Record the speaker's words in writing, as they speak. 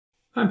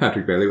I'm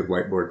Patrick Bailey with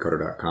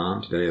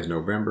whiteboardcoder.com. Today is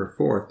November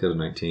 4th,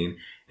 2019,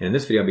 and in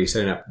this video I'll be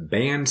setting up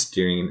band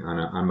steering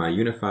on my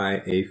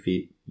UniFi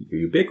AC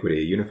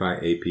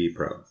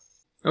Pro.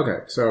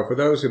 Okay, so for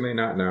those who may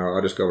not know,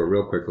 I'll just go over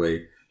real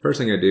quickly. First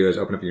thing I do is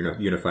open up your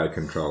UniFi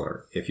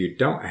controller. If you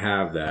don't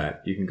have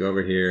that, you can go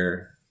over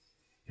here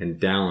and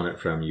download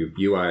it from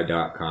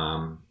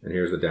UI.com, and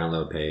here's the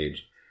download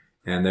page.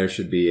 And there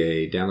should be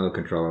a download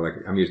controller,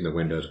 like I'm using the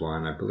Windows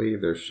one. I believe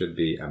there should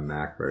be a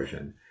Mac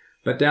version.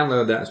 But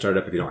download that and start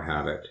it up if you don't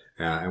have it.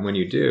 And when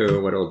you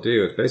do, what it'll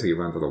do is basically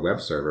run through the web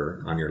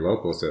server on your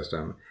local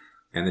system.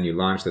 And then you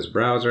launch this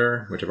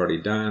browser, which I've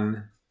already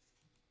done.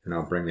 And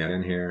I'll bring that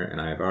in here. And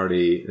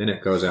then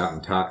it goes out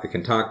and it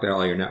can talk to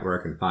all your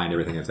network and find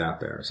everything that's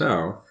out there.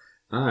 So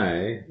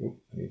I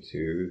need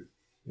to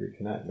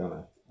reconnect, don't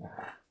I?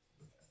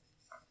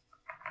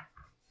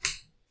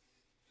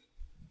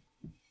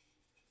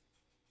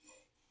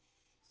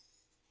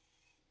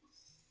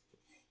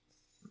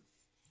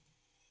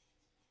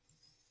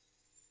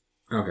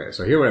 Okay,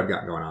 so here what I've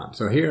got going on.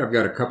 So here I've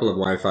got a couple of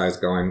Wi-Fi's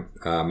going.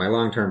 My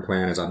long-term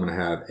plan is I'm going to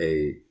have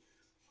a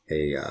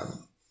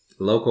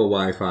local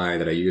Wi-Fi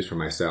that I use for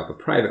myself, a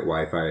private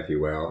Wi-Fi, if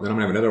you will. Then I'm going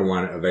to have another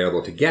one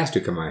available to guests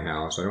who come to my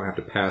house, so I don't have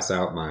to pass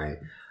out my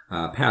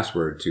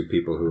password to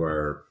people who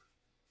are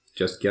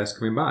just guests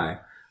coming by.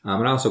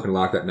 And I also can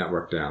lock that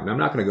network down. Now, I'm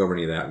not going to go over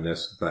any of that in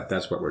this, but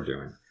that's what we're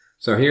doing.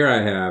 So here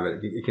I have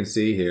it. You can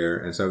see here.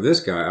 And so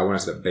this guy, I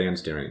want to set up band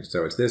steering.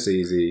 So it's this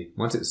easy.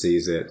 Once it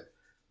sees it,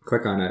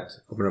 click on it,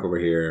 open it up over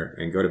here,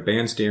 and go to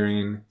band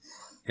steering,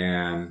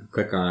 and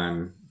click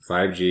on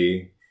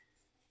 5G.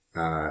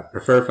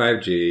 Prefer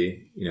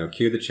 5G,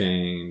 cue the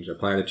change,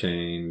 apply the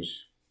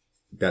change.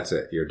 That's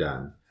it, you're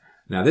done.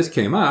 Now this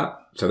came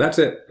up, so that's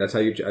it. That's how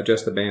you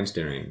adjust the band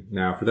steering.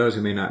 Now for those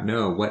who may not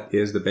know, what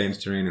is the band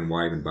steering and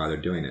why even bother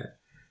doing it?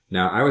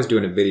 Now I was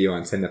doing a video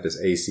on setting up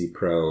this AC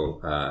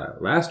Pro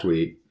last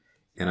week,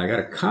 and I got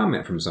a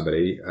comment from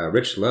somebody,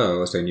 Rich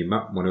Lowe, saying you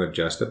might want to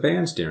adjust the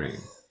band steering.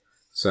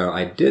 So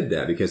I did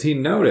that because he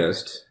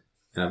noticed,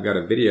 and I've got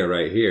a video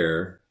right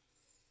here.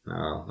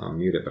 I'll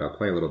mute it, but I'll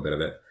play a little bit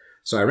of it.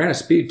 So I ran a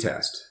speed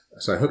test.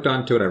 So I hooked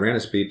onto it, I ran a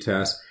speed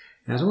test,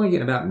 and I was only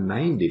getting about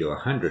 90 to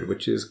 100,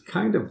 which is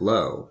kind of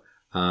low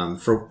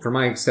for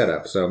my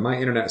setup. So my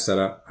internet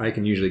setup, I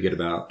can usually get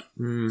about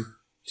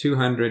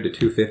 200 to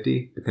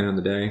 250, depending on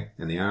the day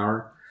and the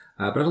hour.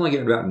 But I was only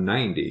getting about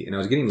 90, and I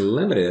was getting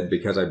limited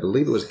because I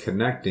believe it was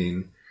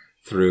connecting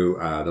through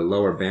the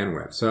lower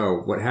bandwidth. So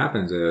what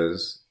happens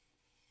is,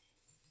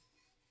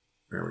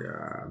 there we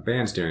are,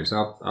 band steering.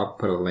 So I'll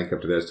put a link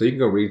up to this so you can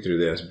go read through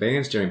this.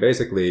 Band steering,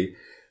 basically,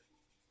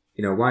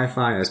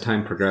 Wi-Fi, as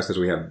time progresses,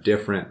 we have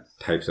different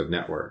types of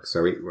networks.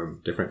 So we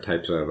have different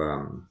types of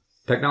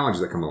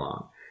technologies that come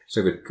along.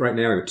 So right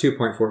now we have a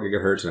 2.4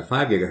 gigahertz and a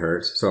 5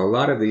 gigahertz. So a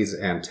lot of these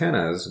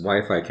antennas,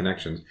 Wi-Fi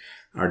connections,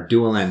 are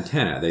dual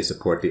antenna. They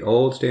support the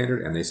old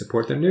standard and they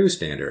support the new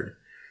standard.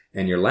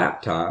 And your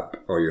laptop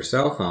or your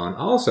cell phone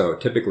also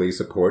typically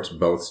supports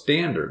both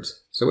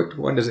standards. So which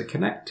one does it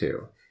connect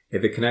to?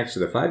 If it connects to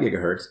the 5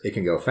 gigahertz, it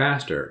can go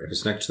faster. If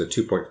it's connected to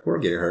the 2.4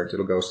 gigahertz,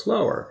 it'll go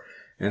slower.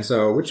 And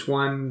so which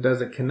one does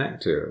it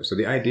connect to? So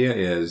the idea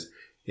is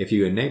if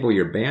you enable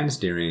your band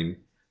steering,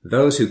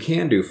 those who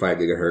can do 5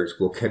 gigahertz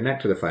will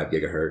connect to the 5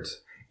 gigahertz,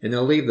 and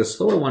they'll leave the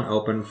slower one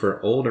open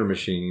for older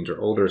machines or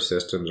older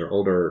systems or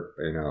older,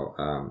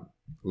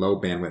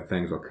 low bandwidth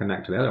things will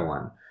connect to the other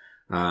one.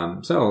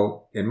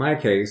 So in my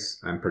case,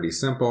 I'm pretty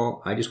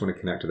simple. I just want to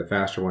connect to the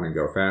faster one and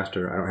go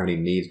faster. I don't have any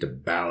needs to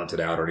balance it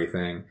out or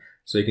anything.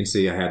 So you can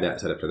see I had that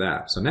set up to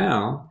that. So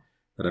now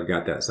that I've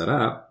got that set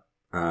up,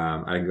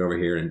 I can go over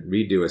here and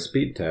redo a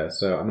speed test.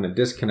 So I'm going to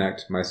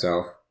disconnect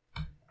myself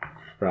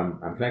I'm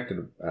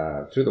connected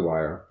through the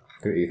wire,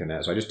 through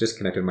Ethernet. So I just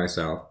disconnected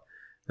myself.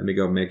 Let me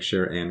go make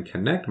sure and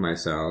connect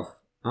myself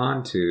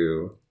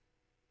onto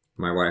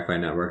my Wi-Fi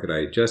network that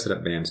I just set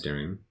up band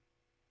steering.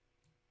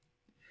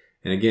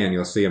 And again,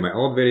 you'll see in my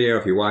old video,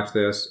 if you watch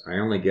this, I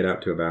only get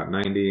up to about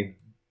 90.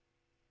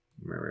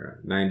 Where we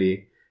are,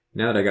 90.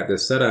 Now that I got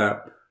this set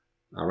up,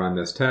 I'll run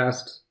this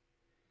test,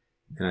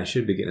 and I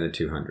should be getting the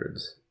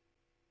 200s.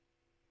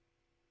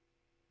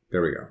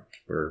 There we go.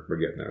 We're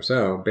getting there.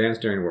 So band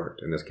steering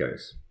worked in this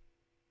case.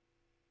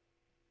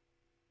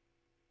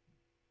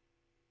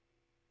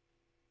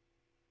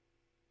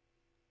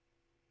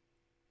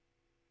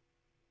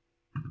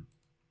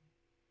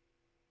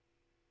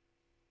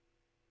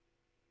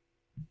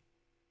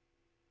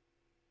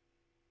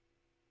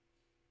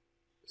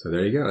 So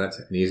there you go.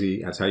 That's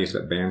how you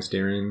set up band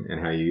steering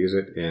and how you use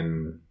it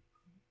in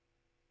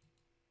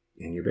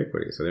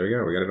Ubiquiti. So there we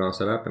go. We got it all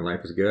set up and life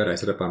is good. I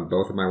set up on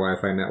both of my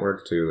Wi-Fi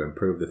networks to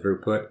improve the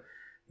throughput,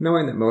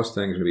 knowing that most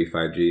things are going to be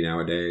 5G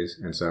nowadays.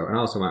 And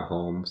also I'm at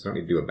home, so I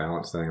don't need to do a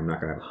balance thing. I'm not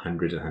going to have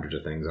hundreds and hundreds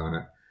of things on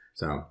it.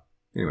 So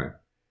anyway,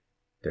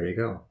 there you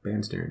go.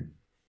 Band steering.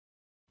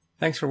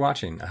 Thanks for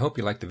watching. I hope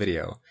you liked the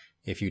video.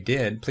 If you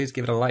did, please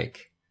give it a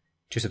like.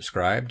 To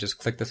subscribe, just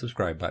click the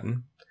subscribe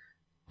button.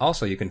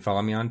 Also, you can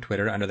follow me on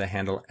Twitter under the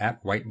handle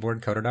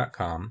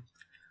 @whiteboardcoder.com.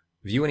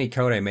 View any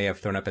code I may have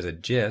thrown up as a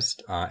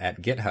gist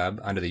at GitHub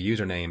under the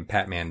username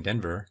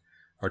PatmanDenver,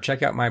 or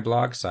check out my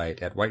blog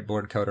site at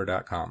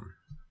whiteboardcoder.com.